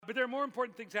But there are more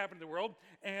important things happening in the world,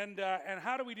 and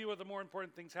how do we deal with the more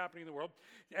important things happening in the world?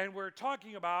 And we're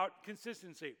talking about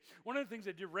consistency. One of the things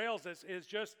that derails us is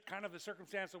just kind of the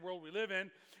circumstance of the world we live in,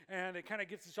 and it kind of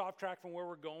gets us off track from where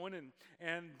we're going,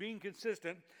 and being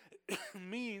consistent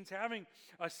means having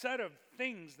a set of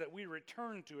things that we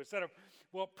return to, a set of,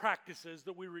 practices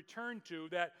that we return to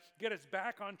that get us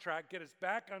back on track, get us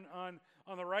back on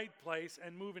the right place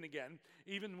and moving again,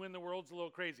 even when the world's a little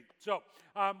crazy. So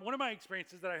one of my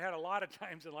experiences that I've had a lot of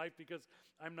times in life, because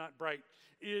I'm not bright,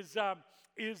 is let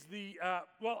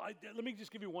me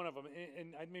just give you one of them,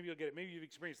 and maybe you'll get it. Maybe you've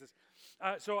experienced this.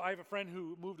 So I have a friend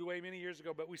who moved away many years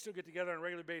ago, but we still get together on a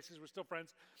regular basis. We're still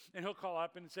friends, and he'll call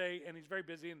up and say, and he's very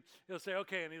busy, and he'll say,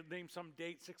 okay, and he'll name some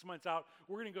date 6 months out.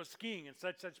 We're going to go skiing in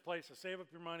such place. So save up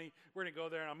your money. We're going to go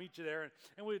there, and I'll meet you there,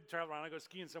 and we travel around. I go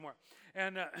skiing somewhere,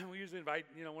 and we usually invite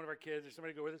one of our kids or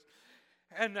somebody to go with us.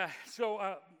 And so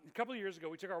a couple of years ago,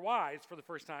 we took our wives for the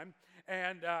first time,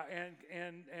 and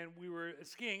we were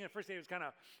skiing. And the first day it was kind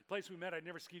of a place we met. I'd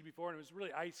never skied before, and it was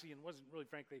really icy and wasn't really,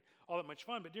 frankly, all that much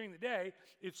fun. But during the day,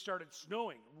 it started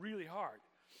snowing really hard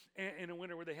in a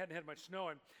winter where they hadn't had much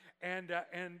snow. And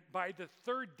by the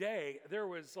third day, there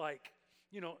was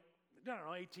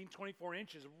 18, 24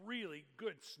 inches of really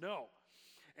good snow.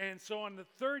 And so on the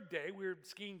third day, we were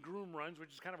skiing groom runs,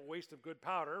 which is kind of a waste of good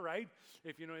powder, right?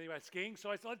 If you know anything about skiing. So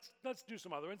I said, let's do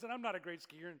some other ones. And I'm not a great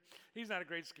skier, and he's not a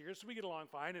great skier, so we get along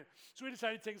fine. And so we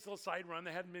decided to take this little side run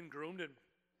that hadn't been groomed,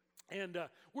 and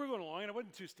we're going along, and it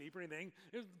wasn't too steep or anything.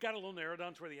 It got a little narrow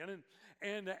down toward the end,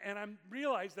 and I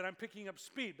realized that I'm picking up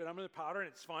speed, but I'm in the powder, and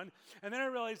it's fun. And then I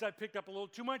realized I picked up a little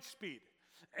too much speed,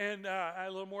 and a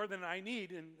little more than I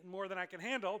need and more than I can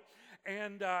handle.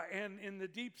 And in the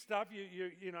deep stuff,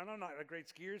 you know, and I'm not a great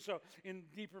skier, so in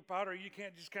deeper powder, you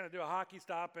can't just kind of do a hockey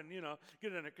stop and,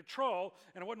 get it under control.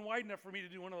 And it wasn't wide enough for me to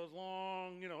do one of those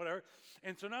long, whatever.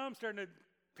 And so now I'm starting to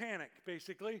panic,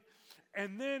 basically.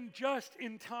 And then just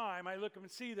in time, I look up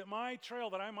and see that my trail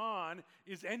that I'm on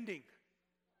is ending.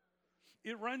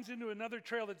 It runs into another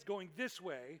trail that's going this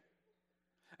way,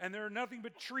 and there are nothing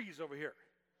but trees over here.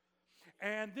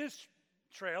 And this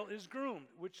trail is groomed,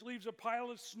 which leaves a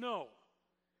pile of snow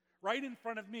right in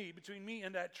front of me, between me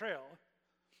and that trail.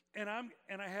 And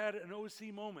I had an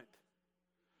OC moment.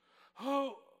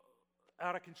 Oh,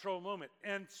 out of control moment.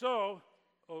 And so,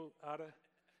 out of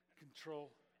control.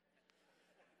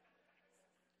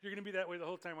 You're going to be that way the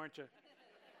whole time, aren't you?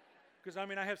 Because, I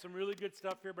have some really good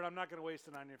stuff here, but I'm not going to waste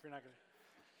it on you if you're not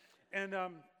going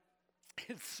to.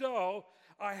 And so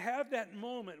I have that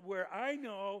moment where I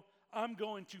know I'm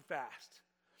going too fast.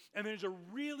 And there's a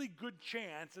really good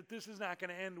chance that this is not going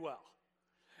to end well.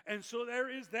 And so there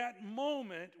is that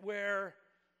moment where,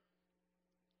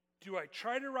 do I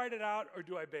try to ride it out or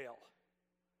do I bail?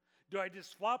 Do I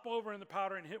just flop over in the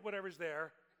powder and hit whatever's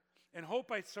there and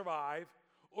hope I survive,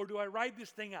 or do I ride this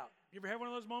thing out? You ever have one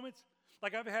of those moments?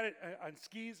 Like, I've had it on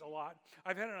skis a lot.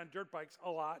 I've had it on dirt bikes a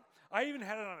lot. I even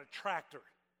had it on a tractor.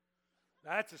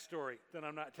 That's a story that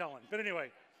I'm not telling. But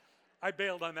anyway, I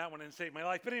bailed on that one and saved my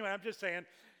life. But anyway, I'm just saying.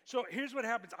 So here's what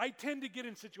happens. I tend to get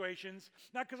in situations,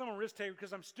 not because I'm a risk taker,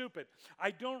 because I'm stupid.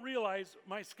 I don't realize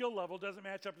my skill level doesn't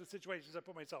match up to the situations I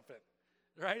put myself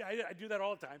in. Right? I do that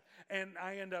all the time. And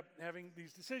I end up having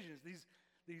these decisions,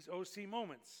 these OC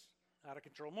moments, out of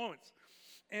control moments.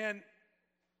 And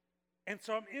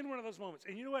so I'm in one of those moments.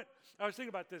 And you know what? I was thinking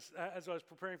about this as I was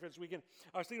preparing for this weekend.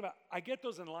 I was thinking about, I get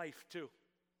those in life too.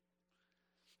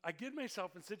 I get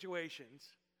myself in situations,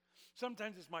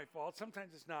 sometimes it's my fault,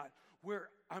 sometimes it's not, where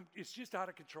it's just out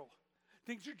of control.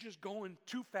 Things are just going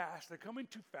too fast. They're coming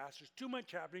too fast. There's too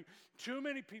much happening. Too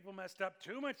many people messed up.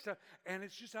 Too much stuff. And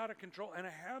it's just out of control. And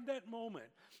I have that moment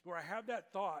where I have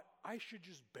that thought, I should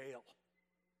just bail.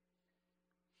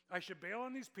 I should bail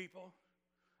on these people.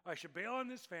 I should bail on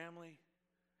this family.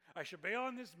 I should bail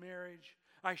on this marriage.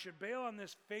 I should bail on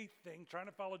this faith thing, trying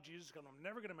to follow Jesus because I'm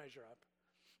never going to measure up.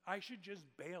 I should just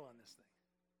bail on this thing.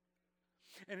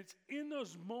 And it's in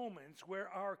those moments where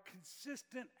our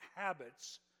consistent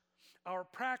habits, our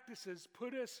practices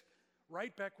put us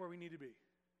right back where we need to be.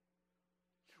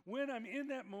 When I'm in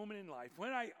that moment in life,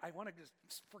 when I want to just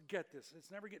forget this, it's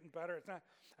never getting better, it's not,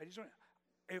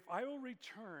 if I will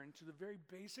return to the very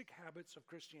basic habits of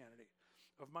Christianity,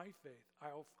 of my faith,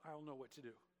 I'll know what to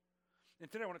do.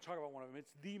 And today I want to talk about one of them.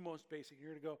 It's the most basic.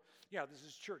 You're going to go, yeah, this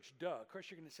is church, duh. Of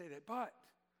course you're going to say that, but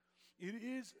it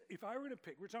is, if I were to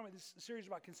pick, we're talking about this series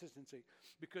about consistency,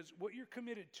 because what you're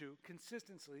committed to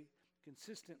consistently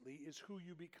is who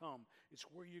you become. It's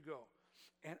where you go.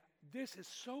 And this is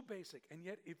so basic, and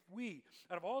yet if we,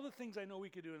 out of all the things I know we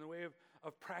could do in the way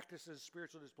of practices,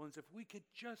 spiritual disciplines, if we could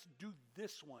just do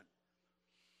this one,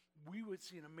 we would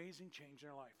see an amazing change in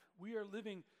our life. We are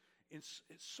living in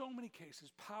so many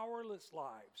cases powerless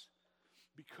lives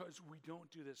because we don't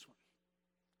do this one.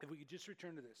 If we could just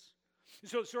return to this.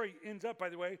 So the story ends up, by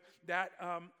the way, that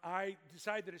I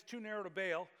decide that it's too narrow to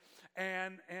bail,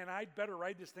 and I'd better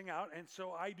ride this thing out, and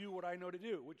so I do what I know to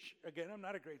do, which, again, I'm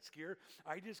not a great skier.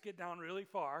 I just get down really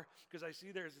far because I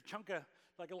see there's a chunk of,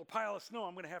 like a little pile of snow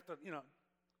I'm going to have to,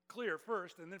 clear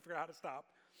first and then figure out how to stop.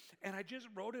 And I just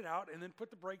rode it out and then put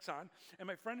the brakes on, and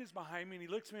my friend is behind me, and he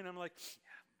looks at me, and I'm like,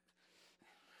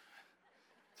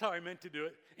 that's how I meant to do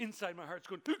it. Inside my heart's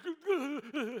going,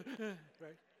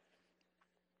 right?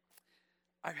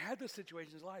 I've had those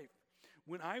situations in life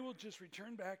when I will just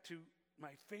return back to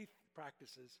my faith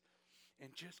practices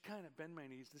and just kind of bend my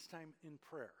knees, this time in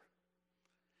prayer.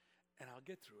 And I'll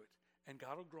get through it. And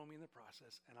God will grow me in the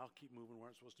process, and I'll keep moving where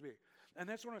I'm supposed to be. And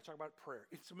that's when I talk about prayer.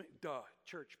 It's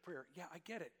church, prayer. Yeah, I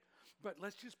get it. But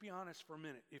let's just be honest for a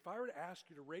minute. If I were to ask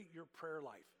you to rate your prayer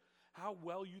life, how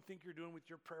well you think you're doing with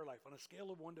your prayer life on a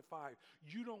scale of 1 to 5,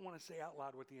 you don't want to say out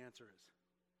loud what the answer is.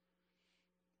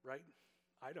 Right?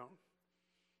 I don't.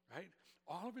 Right?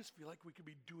 All of us feel like we could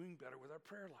be doing better with our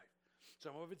prayer life.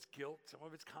 Some of it's guilt, some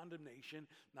of it's condemnation,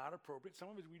 not appropriate. Some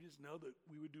of it we just know that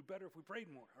we would do better if we prayed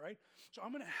more, all right? So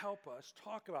I'm going to help us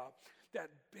talk about that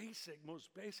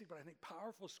most basic, but I think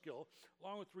powerful skill,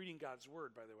 along with reading God's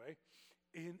word, by the way,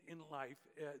 in life,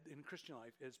 in Christian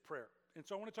life, is prayer. And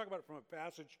so I want to talk about it from a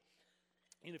passage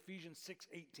in Ephesians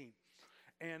 6:18.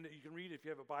 And you can read if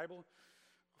you have a Bible,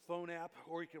 phone app,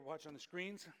 or you can watch on the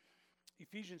screens.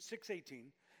 Ephesians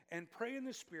 6:18. And pray in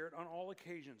the Spirit on all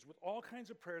occasions, with all kinds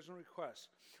of prayers and requests.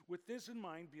 With this in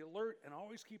mind, be alert and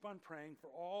always keep on praying for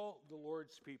all the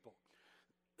Lord's people.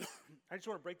 I just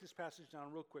want to break this passage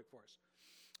down real quick for us.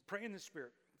 Pray in the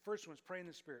Spirit. First one is pray in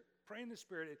the Spirit. Pray in the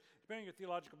Spirit, depending on your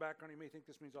theological background, you may think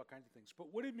this means all kinds of things.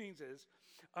 But what it means is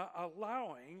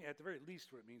allowing, at the very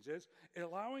least what it means is,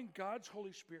 allowing God's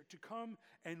Holy Spirit to come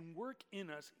and work in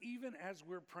us even as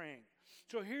we're praying.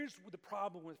 So here's the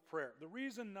problem with prayer. The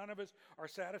reason none of us are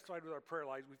satisfied with our prayer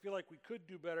lives, we feel like we could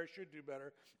do better, should do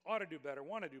better, ought to do better,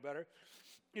 want to do better,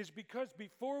 is because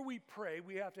before we pray,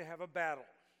 we have to have a battle.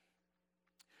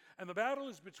 And the battle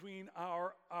is between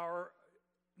our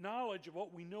knowledge of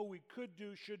what we know we could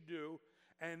do, should do,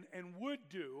 and would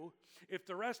do if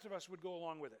the rest of us would go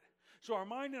along with it. So our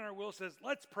mind and our will says,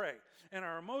 let's pray. And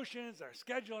our emotions, our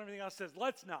schedule, and everything else says,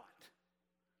 let's not.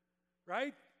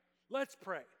 Right? Let's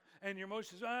pray. And your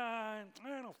emotion says, I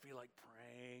don't feel like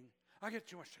praying. I get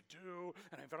too much to do,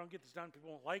 and if I don't get this done,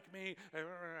 people won't like me.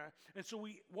 And so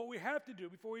what we have to do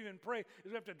before we even pray is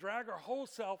we have to drag our whole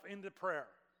self into prayer.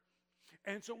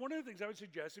 And so one of the things I would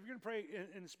suggest, if you're going to pray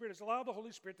in the Spirit, is allow the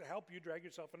Holy Spirit to help you drag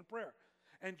yourself into prayer.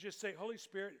 And just say, Holy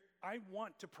Spirit, I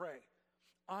want to pray.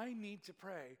 I need to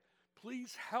pray.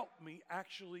 Please help me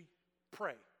actually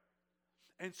pray.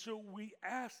 And so we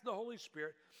ask the Holy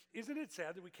Spirit, isn't it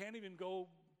sad that we can't even go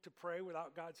to pray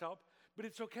without God's help? But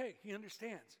it's okay. He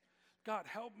understands. God,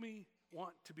 help me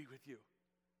want to be with you.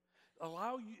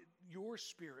 Allow your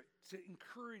Spirit to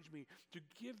encourage me, to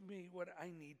give me what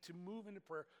I need to move into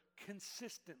prayer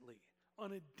consistently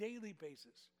on a daily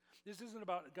basis. This isn't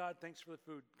about God, thanks for the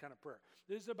food kind of prayer.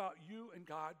 This is about you and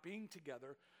God being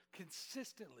together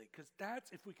consistently, because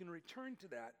that's, if we can return to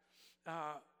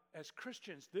that as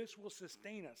Christians, this will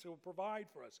sustain us. It will provide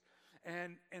for us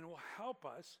and will help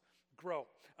us grow.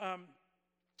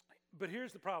 But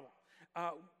here's the problem.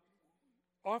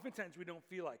 Oftentimes we don't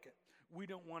feel like it. We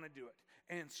don't want to do it.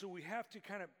 And so we have to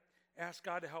kind of ask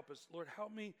God to help us. Lord,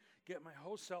 help me get my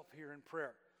whole self here in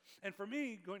prayer. And for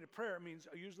me, going to prayer means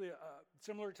usually a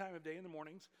similar time of day in the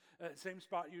mornings, same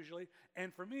spot usually.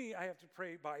 And for me, I have to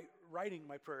pray by writing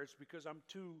my prayers because I'm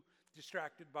too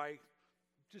distracted by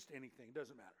just anything. It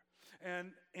doesn't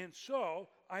matter. And so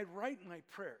I write my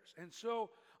prayers. And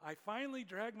so I finally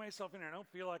drag myself in there. I don't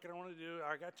feel like I don't want to do it.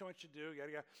 I got too much to do.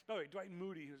 Yada, yada. By the way, Dwight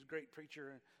Moody, who's a great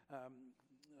preacher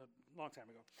a long time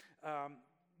ago,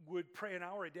 would pray an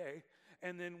hour a day.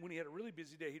 And then when he had a really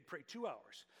busy day, he'd pray 2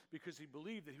 hours because he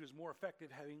believed that he was more effective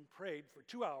having prayed for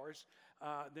 2 hours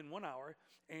than 1 hour.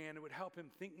 And it would help him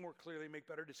think more clearly, make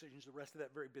better decisions the rest of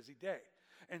that very busy day.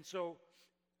 And so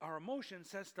our emotion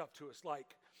says stuff to us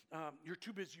like, you're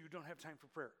too busy, you don't have time for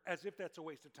prayer, as if that's a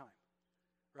waste of time,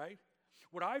 right?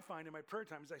 What I find in my prayer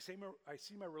time is I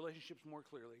see my relationships more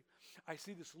clearly. I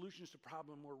see the solutions to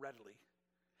problem more readily.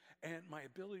 And my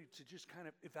ability to just kind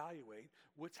of evaluate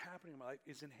what's happening in my life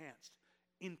is enhanced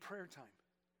in prayer time.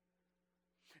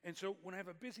 And so when I have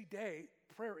a busy day,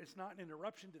 prayer is not an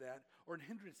interruption to that or an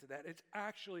hindrance to that. It's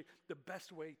actually the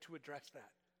best way to address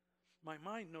that. My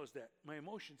mind knows that. My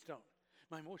emotions don't.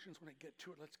 My emotions, when I get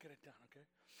to it, let's get it done, okay?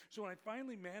 So when I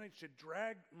finally managed to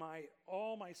drag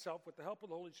all myself with the help of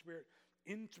the Holy Spirit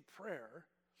into prayer,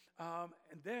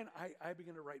 and then I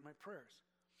began to write my prayers.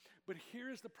 But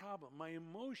here's the problem. My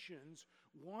emotions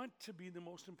want to be the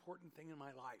most important thing in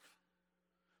my life.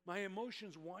 My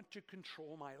emotions want to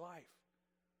control my life.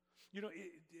 You know,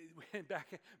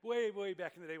 way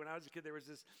back in the day when I was a kid, there was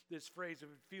this phrase, if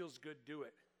it feels good, do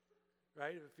it.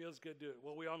 Right? If it feels good, do it.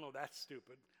 Well, we all know that's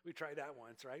stupid. We tried that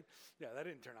once, right? Yeah, that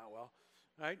didn't turn out well,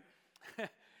 right?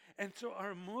 And so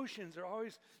our emotions are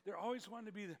always wanting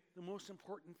to be the most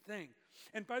important thing.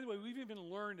 And by the way, we've even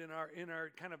learned in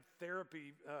our kind of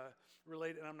therapy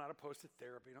related, and I'm not opposed to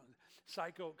therapy,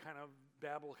 psycho kind of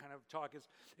babble kind of talk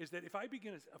is that if I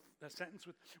begin a sentence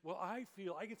with, well, I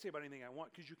can say about anything I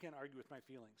want because you can't argue with my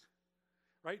feelings,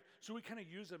 right? So we kind of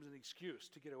use them as an excuse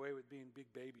to get away with being big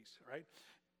babies, right?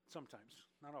 Sometimes,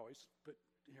 not always, but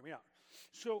hear me out.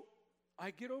 So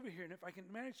I get over here, and if I can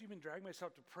manage to even drag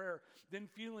myself to prayer, then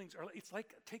feelings are, it's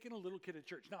like taking a little kid to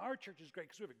church. Now, our church is great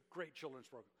because we have a great children's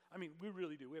program. I mean, we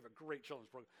really do. We have a great children's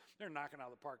program. They're knocking out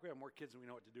of the park. We have more kids than we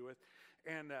know what to do with.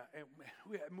 And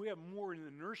we have more in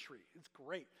the nursery. It's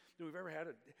great than we've ever had.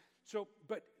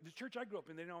 But the church I grew up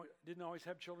in, they didn't always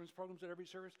have children's programs at every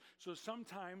service. So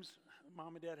sometimes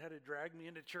mom and dad had to drag me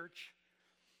into church.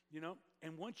 You know,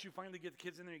 and once you finally get the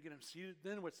kids in there, you get them seated,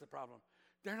 then what's the problem?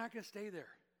 They're not going to stay there.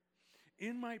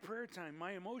 In my prayer time,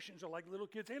 my emotions are like little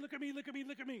kids. Hey, look at me, look at me,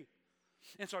 look at me.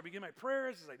 And so I begin my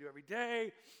prayers as I do every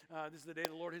day. This is the day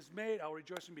the Lord has made. I'll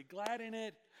rejoice and be glad in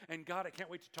it. And God, I can't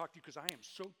wait to talk to you because I am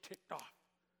so ticked off.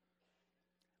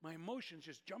 My emotions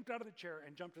just jumped out of the chair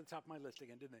and jumped to the top of my list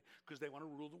again, didn't they? Because they want to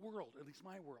rule the world, at least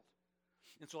my world.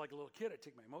 And so like a little kid, I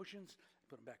take my emotions,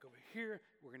 put them back over here.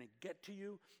 We're going to get to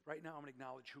you. Right now, I'm going to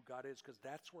acknowledge who God is because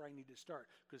that's where I need to start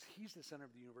because he's the center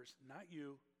of the universe, not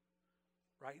you,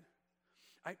 right?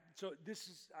 So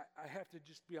I have to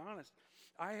just be honest.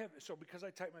 Because I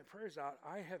type my prayers out,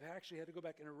 I have actually had to go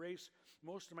back and erase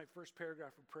most of my first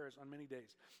paragraph of prayers on many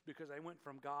days because I went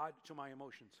from God to my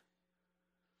emotions.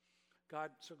 God,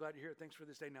 so glad you're here. Thanks for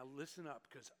this day. Now listen up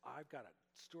because I've got a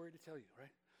story to tell you,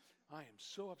 right? I am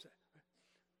so upset.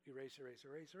 Erase, erase,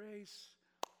 erase, erase.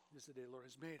 This is the day the Lord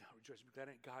has made. I rejoice and be glad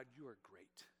in it. God, you are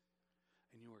great,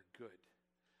 and you are good,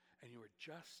 and you are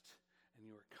just, and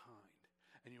you are kind,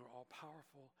 and you are all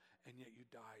powerful, and yet you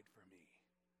died for me.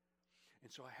 And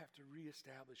so I have to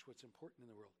reestablish what's important in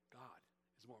the world. God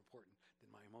is more important than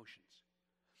my emotions.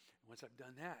 And once I've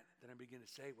done that, then I begin to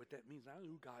say what that means. Not only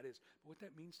who God is, but what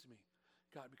that means to me.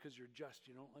 God, because you're just,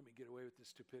 you don't let me get away with the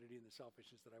stupidity and the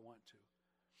selfishness that I want to.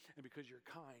 And because you're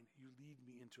kind, you lead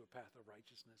me into a path of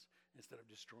righteousness instead of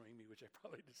destroying me, which I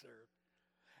probably deserve.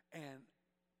 And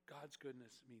God's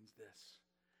goodness means this.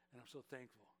 And I'm so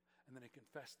thankful. And then I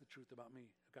confess the truth about me.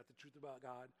 I've got the truth about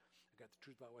God. I've got the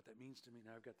truth about what that means to me.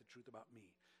 Now I've got the truth about me.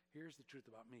 Here's the truth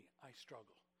about me. I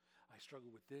struggle. I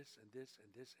struggle with this and this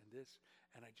and this and this.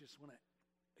 And I just want to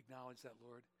acknowledge that,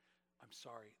 Lord. I'm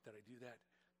sorry that I do that.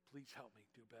 Please help me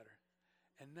do better.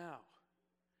 And now,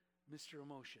 Mr.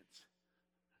 Emotions.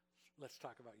 Let's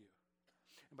talk about you.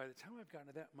 And by the time I've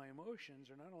gotten to that, my emotions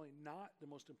are not only not the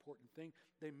most important thing,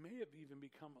 they may have even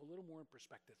become a little more in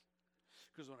perspective.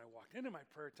 Because when I walked into my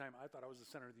prayer time, I thought I was the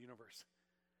center of the universe,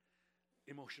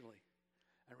 emotionally.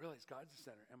 I realized God's the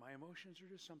center, and my emotions are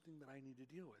just something that I need to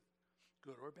deal with,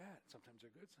 good or bad. Sometimes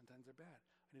they're good, sometimes they're bad.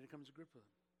 I need to come to grips with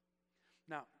them.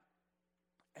 Now,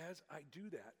 as I do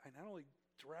that, I not only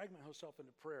drag myself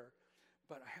into prayer,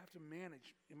 but I have to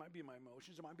manage. It might be my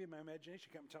emotions. It might be my imagination.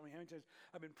 You can't tell me how many times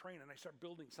I've been praying and I start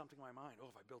building something in my mind.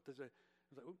 Oh, if I built this, I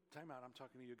was like, oh, time out. I'm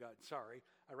talking to you, God. Sorry.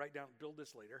 I write down, build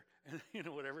this later, and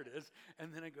whatever it is.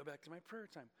 And then I go back to my prayer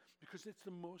time because it's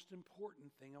the most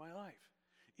important thing in my life.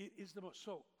 It is the most.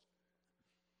 So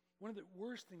one of the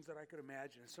worst things that I could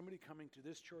imagine is somebody coming to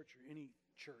this church or any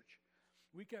church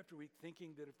week after week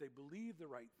thinking that if they believe the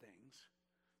right things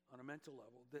on a mental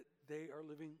level, that they are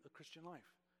living a Christian life.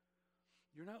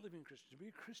 You're not living a Christian. To be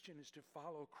a Christian is to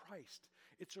follow Christ.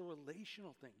 It's a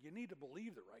relational thing. You need to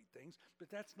believe the right things,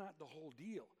 but that's not the whole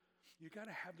deal. You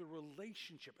got to have the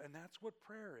relationship, and that's what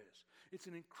prayer is. It's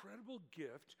an incredible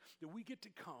gift that we get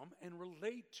to come and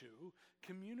relate to,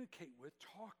 communicate with,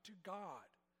 talk to God.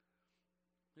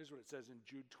 Here's what it says in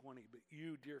Jude 20. But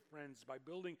you, dear friends, by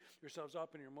building yourselves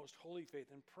up in your most holy faith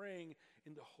and praying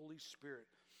in the Holy Spirit,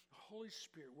 the Holy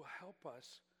Spirit will help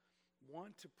us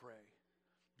want to pray,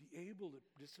 be able to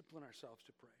discipline ourselves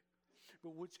to pray.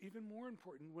 But what's even more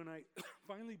important, when I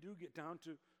finally do get down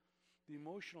to the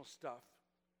emotional stuff,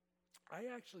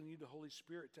 I actually need the Holy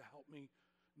Spirit to help me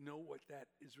know what that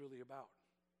is really about.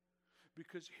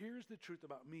 Because here's the truth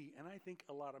about me, and I think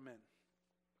a lot of men.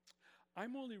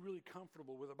 I'm only really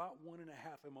comfortable with about 1.5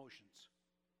 emotions.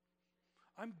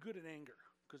 I'm good at anger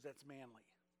because that's manly.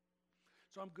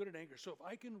 So I'm good at anger. So if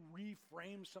I can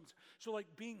reframe something, so like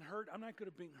being hurt, I'm not good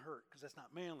at being hurt because that's not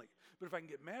manly. But if I can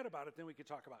get mad about it, then we can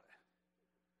talk about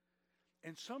it.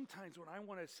 And sometimes when I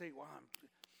want to say,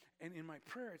 and in my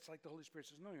prayer, it's like the Holy Spirit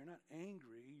says, no, you're not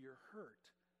angry, you're hurt.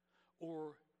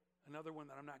 Or another one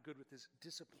that I'm not good with is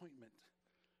disappointment.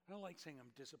 I don't like saying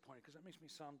I'm disappointed because that makes me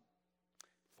sound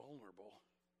vulnerable,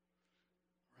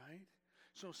 right?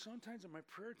 So sometimes in my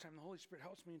prayer time, the Holy Spirit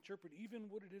helps me interpret even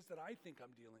what it is that I think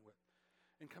I'm dealing with.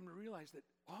 And come to realize that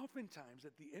oftentimes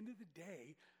at the end of the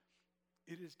day,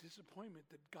 it is disappointment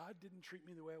that God didn't treat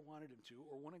me the way I wanted him to,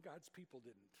 or one of God's people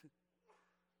didn't.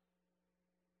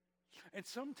 And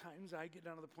sometimes I get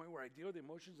down to the point where I deal with the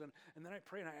emotions and then I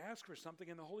pray and I ask for something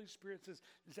and the Holy Spirit says,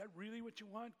 is that really what you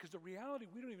want? Because the reality,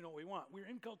 we don't even know what we want. We're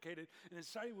inculcated in a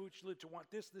society in which we live to want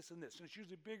this, this, and this. And it's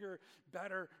usually bigger,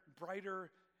 better,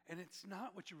 brighter, and it's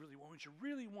not what you really want. What you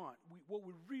really want, what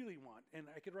we really want. And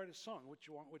I could write a song, what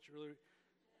you want, what you really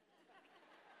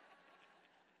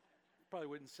probably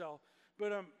wouldn't sell.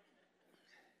 But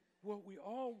what we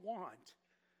all want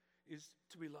is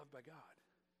to be loved by God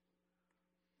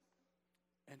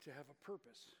and to have a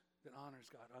purpose that honors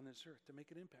God on this earth, to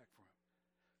make an impact for him.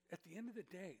 At the end of the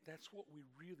day, that's what we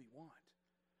really want.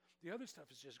 The other stuff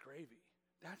is just gravy.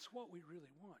 That's what we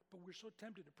really want. But we're so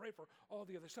tempted to pray for all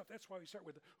the other stuff. That's why we start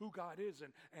with who God is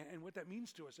and what that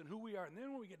means to us and who we are. And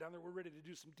then when we get down there, we're ready to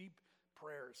do some deep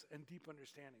prayers and deep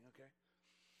understanding, okay?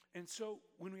 And so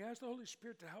when we ask the Holy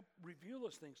Spirit to help reveal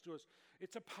those things to us,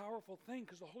 it's a powerful thing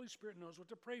because the Holy Spirit knows what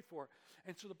to pray for.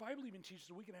 And so the Bible even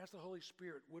teaches that we can ask the Holy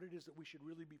Spirit what it is that we should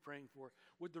really be praying for,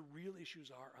 what the real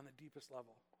issues are on the deepest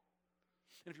level.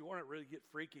 And if you want to really get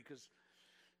freaky, because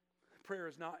prayer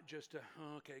is not just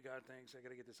okay, God, thanks, I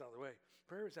got to get this out of the way.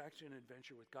 Prayer is actually an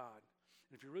adventure with God.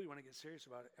 And if you really want to get serious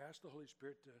about it, ask the Holy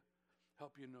Spirit to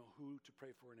help you know who to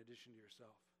pray for in addition to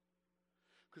yourself.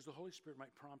 Because the Holy Spirit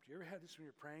might prompt you. You ever had this when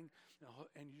you're praying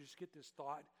and you just get this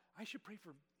thought, I should pray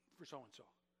for so-and-so.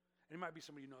 And it might be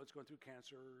somebody you know that's going through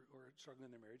cancer or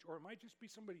struggling in their marriage. Or it might just be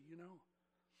somebody you know.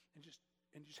 And just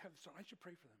have this thought, I should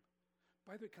pray for them.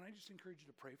 By the way, can I just encourage you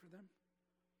to pray for them?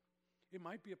 It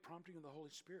might be a prompting of the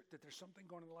Holy Spirit that there's something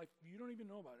going on in their life you don't even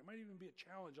know about. It might even be a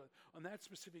challenge on that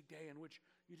specific day in which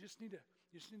you just need to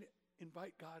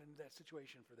invite God into that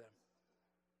situation for them.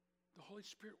 The Holy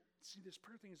Spirit, see, this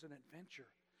prayer thing is an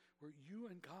adventure where you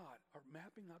and God are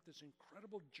mapping out this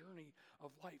incredible journey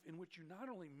of life in which you not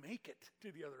only make it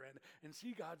to the other end and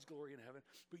see God's glory in heaven,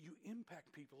 but you impact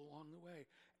people along the way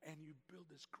and you build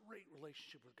this great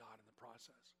relationship with God in the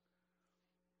process.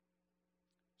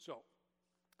 So,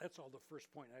 that's all the first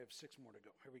point. I have 6 more to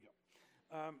go. Here we go.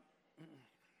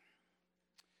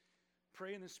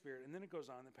 Pray in the Spirit. And then it goes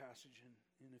on, the passage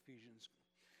in Ephesians.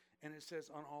 And it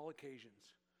says, on all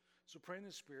occasions. So pray in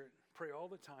the Spirit. Pray all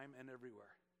the time and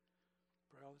everywhere.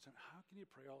 Pray all the time. How can you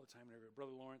pray all the time and everywhere?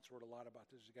 Brother Lawrence wrote a lot about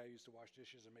this. The guy who used to wash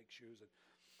dishes and make shoes. And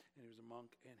he was a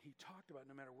monk. And he talked about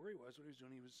no matter where he was, what he was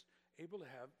doing, he was able to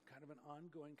have kind of an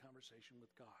ongoing conversation with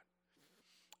God.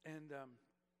 And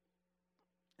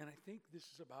I think this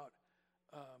is about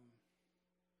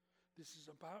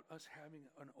us having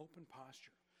an open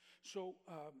posture. So,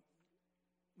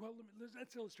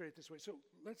 let's illustrate it this way. So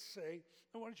let's say,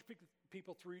 why don't you pick the 3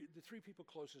 people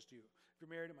closest to you? If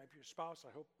you're married, it might be your spouse.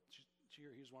 I hope she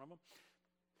or he's one of them.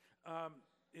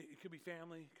 It could be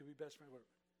family, it could be best friend, whatever.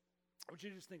 I want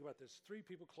you to just think about this. 3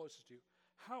 people closest to you.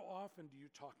 How often do you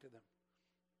talk to them?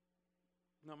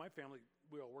 Now, my family,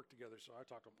 we all work together, so I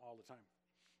talk to them all the time,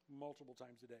 multiple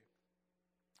times a day.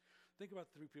 Think about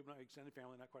 3 people, not extended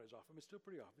family, not quite as often, but still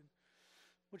pretty often.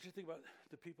 I want you to think about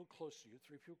the people close to you,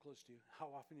 3 people close to you, how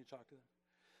often you talk to them.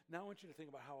 Now I want you to think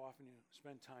about how often you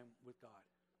spend time with God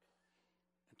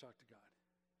and talk to God.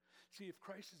 See, if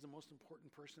Christ is the most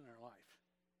important person in our life,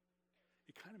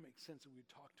 it kind of makes sense that we would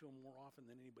talk to him more often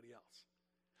than anybody else.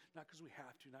 Not because we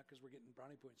have to, not because we're getting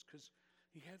brownie points, because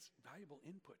he has valuable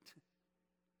input,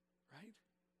 right?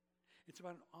 It's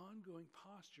about an ongoing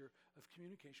posture of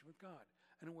communication with God,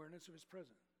 an awareness of his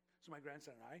presence. So my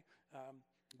grandson and I,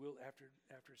 we'll after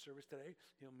service today,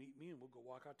 he'll meet me and we'll go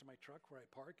walk out to my truck where I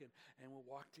park and we'll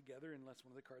walk together unless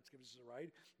one of the carts gives us a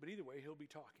ride. But either way, he'll be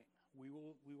talking. We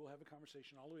will have a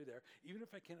conversation all the way there. Even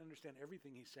if I can't understand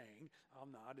everything he's saying, I'll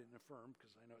nod and affirm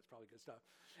because I know it's probably good stuff.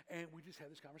 And we just had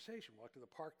this conversation. Walked to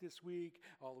the park this week,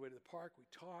 all the way to the park. We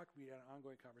talked. We had an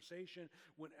ongoing conversation.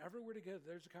 Whenever we're together,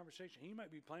 there's a conversation. He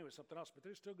might be playing with something else, but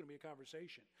there's still going to be a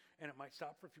conversation. And it might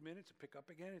stop for a few minutes and pick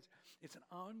up again. It's an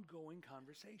ongoing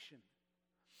conversation.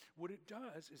 what it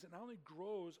does is it not only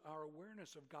grows our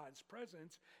awareness of God's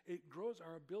presence, it grows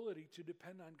our ability to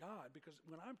depend on God. Because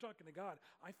when I'm talking to God,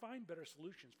 I find better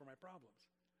solutions for my problems.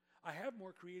 I have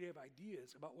more creative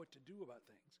ideas about what to do about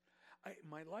things.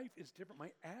 My life is different.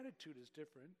 My attitude is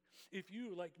different. If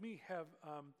you, like me, have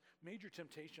major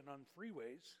temptation on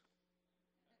freeways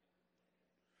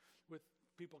with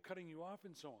people cutting you off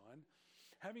and so on,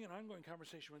 having an ongoing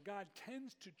conversation with God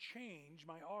tends to change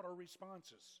my auto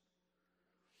responses.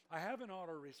 I have an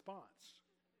auto response.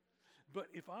 But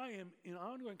if I am in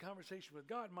ongoing conversation with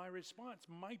God, my response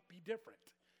might be different,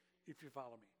 if you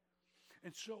follow me.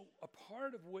 And so a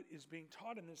part of what is being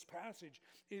taught in this passage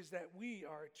is that we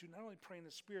are to not only pray in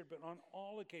the Spirit, but on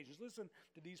all occasions. Listen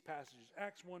to these passages.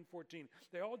 Acts 1:14.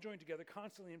 They all join together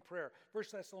constantly in prayer.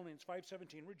 1 Thessalonians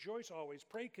 5:17. Rejoice always.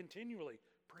 Pray continually.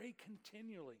 Pray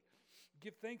continually.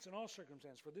 Give thanks in all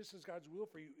circumstances, for this is God's will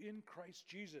for you in Christ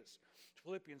Jesus.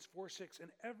 Philippians 4:6.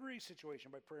 In every situation,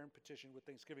 by prayer and petition with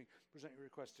thanksgiving, present your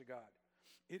requests to God.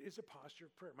 It is a posture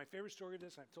of prayer. My favorite story of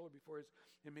this, I've told it before, is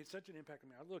it made such an impact on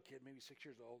me. I was a little kid, maybe 6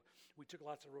 years old. We took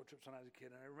lots of road trips when I was a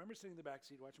kid, and I remember sitting in the back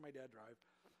seat watching my dad drive,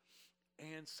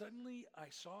 and suddenly I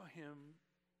saw him.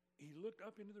 He looked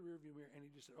up into the rearview mirror, and he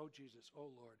just said, "Oh, Jesus,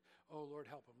 oh, Lord,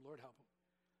 help him, Lord, help him."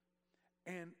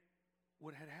 And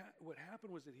what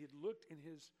happened was that he had looked in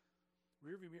his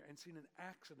rearview mirror and seen an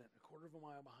accident a quarter of a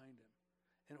mile behind him,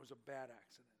 and it was a bad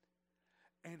accident.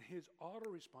 And his auto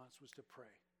response was to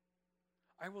pray.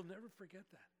 I will never forget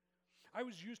that. I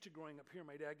was used to growing up here,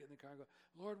 my dad get in the car and go,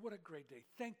 "Lord, what a great day.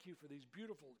 Thank you for these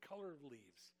beautiful color of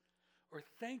leaves." Or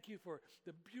 "Thank you for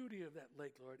the beauty of that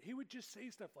lake, Lord." He would just say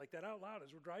stuff like that out loud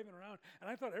as we're driving around. And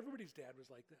I thought everybody's dad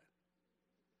was like that.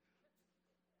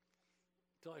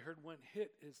 Until I heard one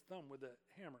hit his thumb with a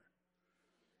hammer.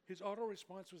 His auto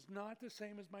response was not the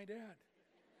same as my dad.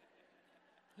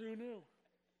 Who knew?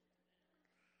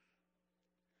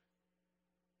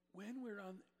 When we're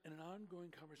in an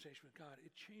ongoing conversation with God,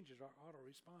 it changes our auto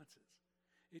responses.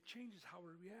 It changes how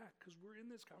we react because we're in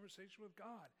this conversation with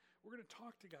God. We're going to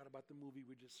talk to God about the movie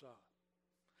we just saw,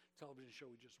 television show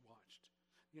we just watched,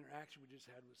 the interaction we just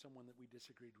had with someone that we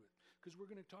disagreed with, because we're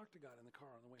going to talk to God in the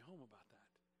car on the way home about that.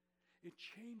 It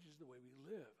changes the way we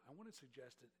live. I want to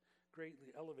suggest it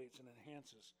greatly elevates and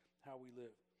enhances how we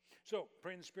live. So,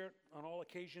 pray in the Spirit on all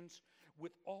occasions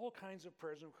with all kinds of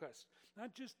prayers and requests.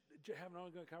 Not just have an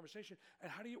ongoing conversation. And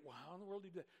how in the world do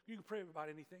you do that? You can pray about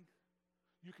anything.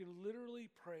 You can literally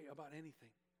pray about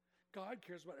anything. God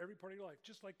cares about every part of your life,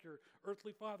 just like your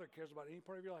earthly father cares about any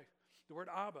part of your life. The word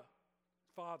Abba,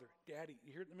 father, daddy.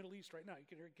 You hear it in the Middle East right now. You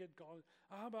can hear a kid calling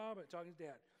Abba, Abba, talking to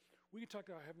his dad. We can talk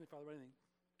to our Heavenly Father about anything.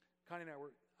 Connie and I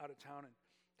were out of town and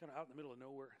kind of out in the middle of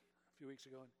nowhere a few weeks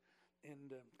ago,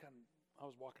 and I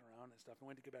was walking around and stuff, and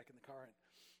went to get back in the car, and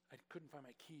I couldn't find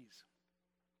my keys.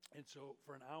 And so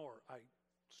for an hour, I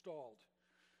stalled.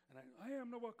 And I'm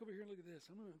going to walk over here and look at this.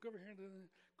 I'm going to go over here and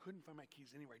couldn't find my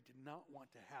keys anywhere. I did not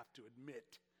want to have to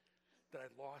admit that I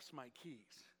lost my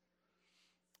keys.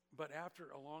 But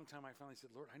after a long time, I finally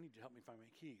said, "Lord, I need you to help me find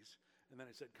my keys." And then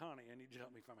I said, "Connie, I need you to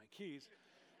help me find my keys."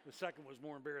 The second was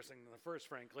more embarrassing than the first,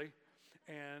 frankly.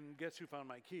 And guess who found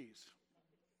my keys?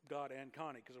 God and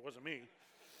Connie, because it wasn't me.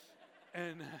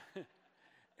 And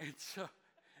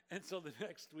so the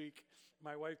next week,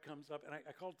 my wife comes up, and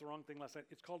I called it the wrong thing last night.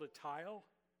 It's called a tile.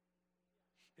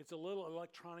 It's a little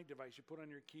electronic device you put on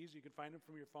your keys. You can find them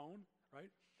from your phone, right?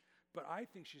 But I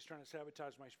think she's trying to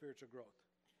sabotage my spiritual growth.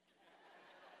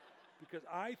 Because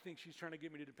I think she's trying to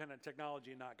get me to depend on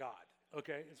technology and not God.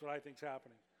 Okay? That's what I think's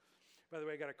happening. By the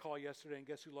way, I got a call yesterday, and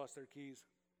guess who lost their keys?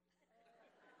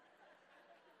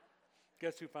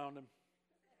 Guess who found them?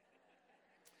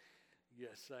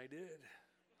 Yes, I did.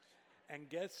 And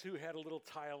guess who had a little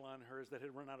tile on hers that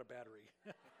had run out of battery?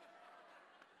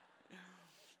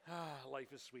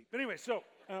 Life is sweet. But anyway, so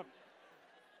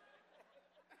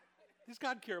does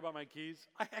God care about my keys?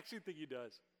 I actually think he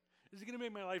does. Is he going to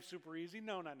make my life super easy?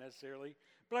 No, not necessarily.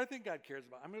 But I think God cares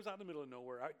about it. I mean, it was out in the middle of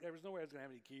nowhere. There was no way I was going to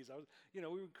have any keys.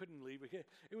 We couldn't leave.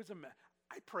 It was a mess.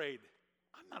 I prayed.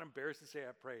 I'm not embarrassed to say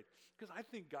I prayed because I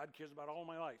think God cares about all of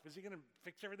my life. Is he going to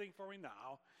fix everything for me?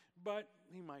 No. But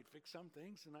he might fix some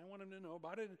things, and I want him to know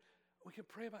about it. We can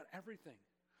pray about everything.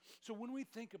 So when we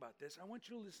think about this, I want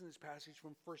you to listen to this passage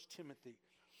from 1 Timothy.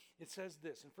 It says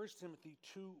this in 1 Timothy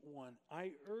 2:1.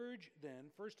 I urge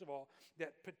then, first of all,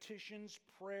 that petitions,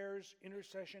 prayers,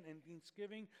 intercession, and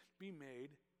thanksgiving be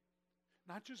made,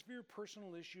 not just for your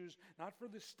personal issues, not for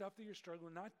the stuff that you're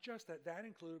struggling, not just that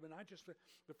included, but not just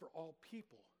but for all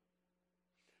people.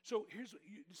 So here's what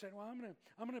you decide, well, I'm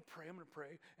gonna pray,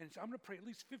 and so I'm gonna pray at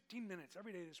least 15 minutes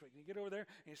every day this week. And you get over there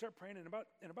and you start praying, and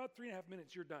in about 3.5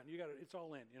 minutes you're done. You got it, it's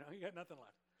all in, you got nothing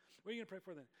left. What are you gonna pray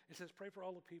for then? It says pray for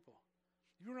all the people.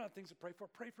 You don't have things to pray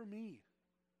for me.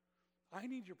 I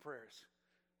need your prayers.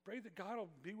 Pray that God will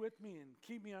be with me and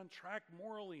keep me on track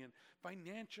morally and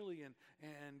financially and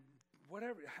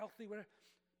whatever, healthy, whatever.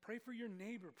 Pray for your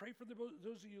neighbor. Pray for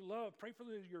those that you love. Pray for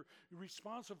you're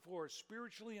responsible for,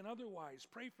 spiritually and otherwise.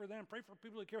 Pray for them. Pray for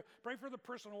people that care. Pray for the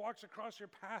person who walks across your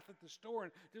path at the store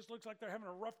and just looks like they're having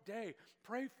a rough day.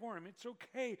 Pray for them. It's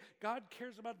okay. God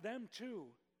cares about them too.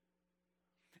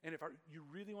 And if you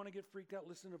really want to get freaked out,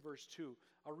 listen to verse 2.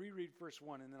 I'll reread verse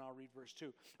 1 and then I'll read verse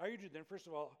 2. I urge you then, first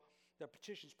of all, that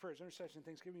petitions, prayers, intercession, and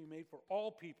thanksgiving be made for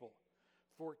all people,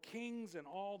 for kings and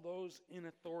all those in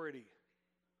authority.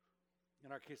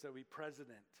 In our case, that would be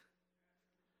president.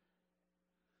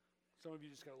 Some of you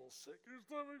just got a little sick. Your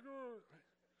stomach hurts.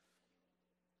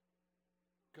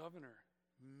 Governor,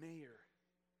 mayor,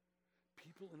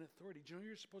 people in authority. Do you know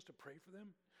you're supposed to pray for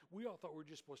them? We all thought we were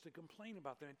just supposed to complain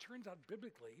about them. It turns out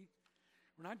biblically,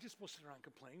 we're not just supposed to sit around and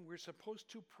complain. We're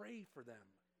supposed to pray for them.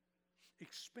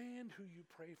 Expand who you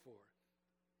pray for.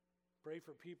 Pray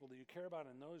for people that you care about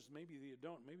and those maybe that you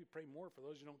don't. Maybe pray more for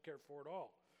those you don't care for at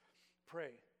all.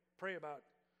 Pray. Pray about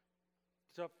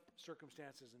tough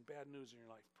circumstances and bad news in your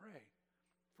life. Pray.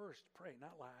 First, pray,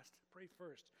 not last. Pray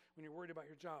first. When you're worried about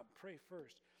your job, pray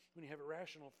first. When you have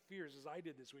irrational fears, as I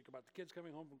did this week about the kids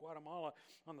coming home from Guatemala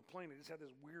on the plane, I just had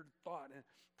this weird thought. And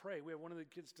pray. We have one of the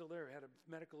kids still there who had a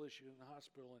medical issue in the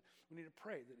hospital, and we need to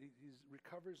pray that he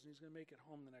recovers and he's going to make it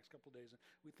home the next couple of days. And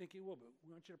we think he will, but we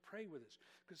want you to pray with us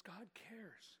because God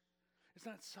cares. It's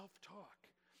not self-talk.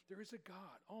 There is a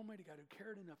God, Almighty God, who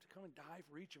cared enough to come and die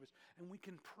for each of us, and we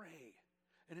can pray,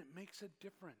 and it makes a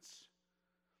difference.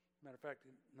 Matter of fact,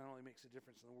 it not only makes a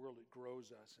difference in the world, it grows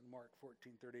us. In Mark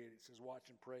 14:38, it says, watch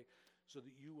and pray so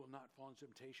that you will not fall into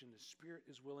temptation. The spirit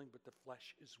is willing, but the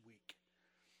flesh is weak.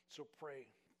 So pray.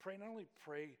 Pray, not only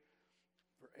pray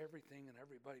for everything and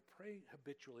everybody, pray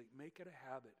habitually. Make it a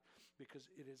habit, because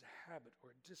it is a habit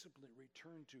or a discipline that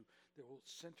return to that will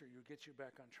center you, get you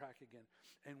back on track again.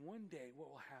 And one day, what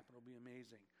will happen will be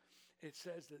amazing. It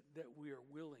says that we are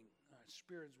willing.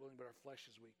 Spirit is willing, but our flesh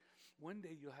is weak. One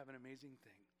day, you'll have an amazing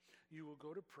thing. You will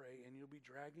go to pray, and you'll be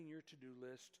dragging your to-do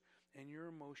list and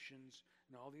your emotions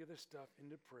and all the other stuff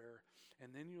into prayer, and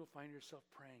then you'll find yourself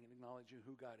praying and acknowledging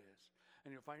who God is. And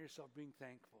you'll find yourself being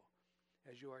thankful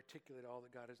as you articulate all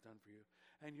that God has done for you.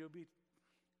 And you'll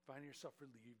find yourself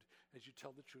relieved as you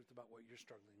tell the truth about what you're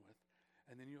struggling with.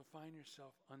 And then you'll find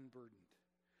yourself unburdened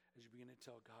as you begin to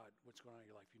tell God what's going on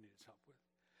in your life you need his help with.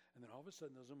 And then all of a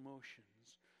sudden, those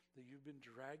emotions that you've been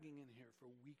dragging in here for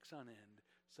weeks on end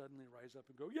suddenly rise up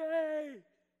and go, yay!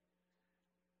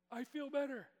 I feel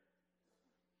better.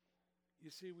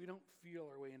 You see, we don't feel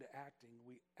our way into acting.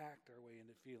 We act our way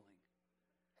into feeling.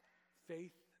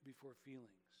 Faith before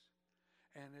feelings.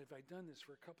 And if I'd done this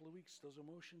for a couple of weeks, those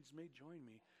emotions may join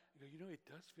me. You go, it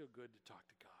does feel good to talk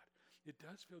to God. It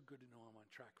does feel good to know I'm on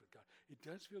track with God. It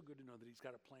does feel good to know that he's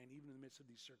got a plan even in the midst of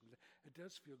these circumstances. It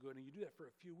does feel good. And you do that for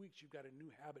a few weeks, you've got a new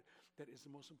habit that is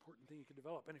the most important thing you can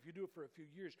develop. And if you do it for a few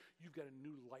years, you've got a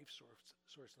new life source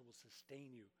that will sustain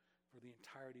you for the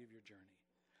entirety of your journey.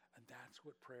 And that's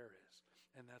what prayer is.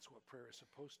 And that's what prayer is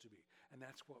supposed to be. And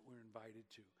that's what we're invited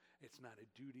to. It's not a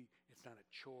duty. It's not a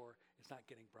chore. It's not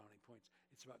getting brownie points.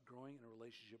 It's about growing in a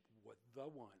relationship with the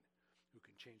one who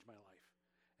can change my life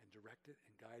and direct it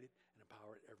and guide it and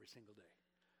empower it every single day.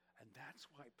 And that's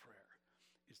why prayer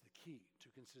is the key to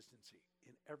consistency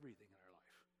in everything in our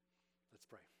life. Let's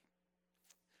pray.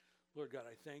 Lord God,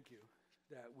 I thank you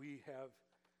that we have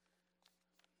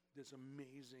this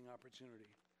amazing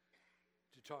opportunity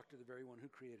to talk to the very one who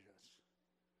created us.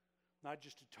 Not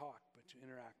just to talk, but to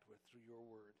interact with through your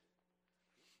word.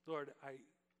 Lord, I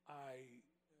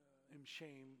am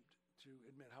shamed to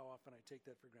admit how often I take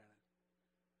that for granted.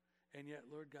 And yet,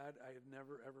 Lord God, I have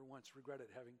never, ever once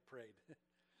regretted having prayed.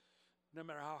 No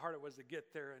matter how hard it was to get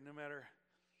there, and no matter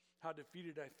how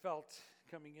defeated I felt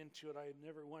coming into it, I have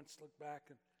never once looked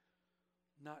back and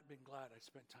not been glad I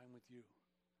spent time with you.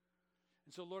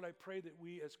 And so, Lord, I pray that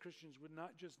we as Christians would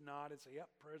not just nod and say, yep,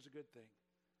 prayer is a good thing.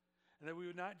 And that we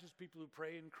would not just people who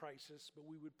pray in crisis, but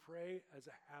we would pray as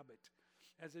a habit,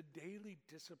 as a daily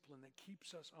discipline that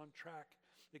keeps us on track,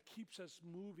 that keeps us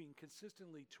moving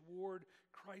consistently toward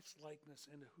Christ-likeness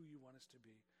and who you want us to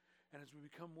be. And as we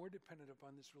become more dependent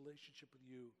upon this relationship with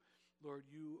you, Lord,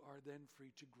 you are then free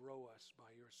to grow us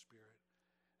by your Spirit.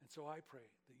 And so I pray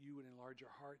that you would enlarge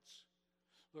our hearts.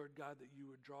 Lord God, that you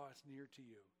would draw us near to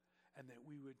you, and that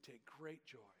we would take great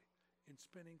joy in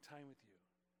spending time with you.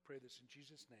 pray this in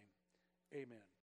Jesus' name. Amen.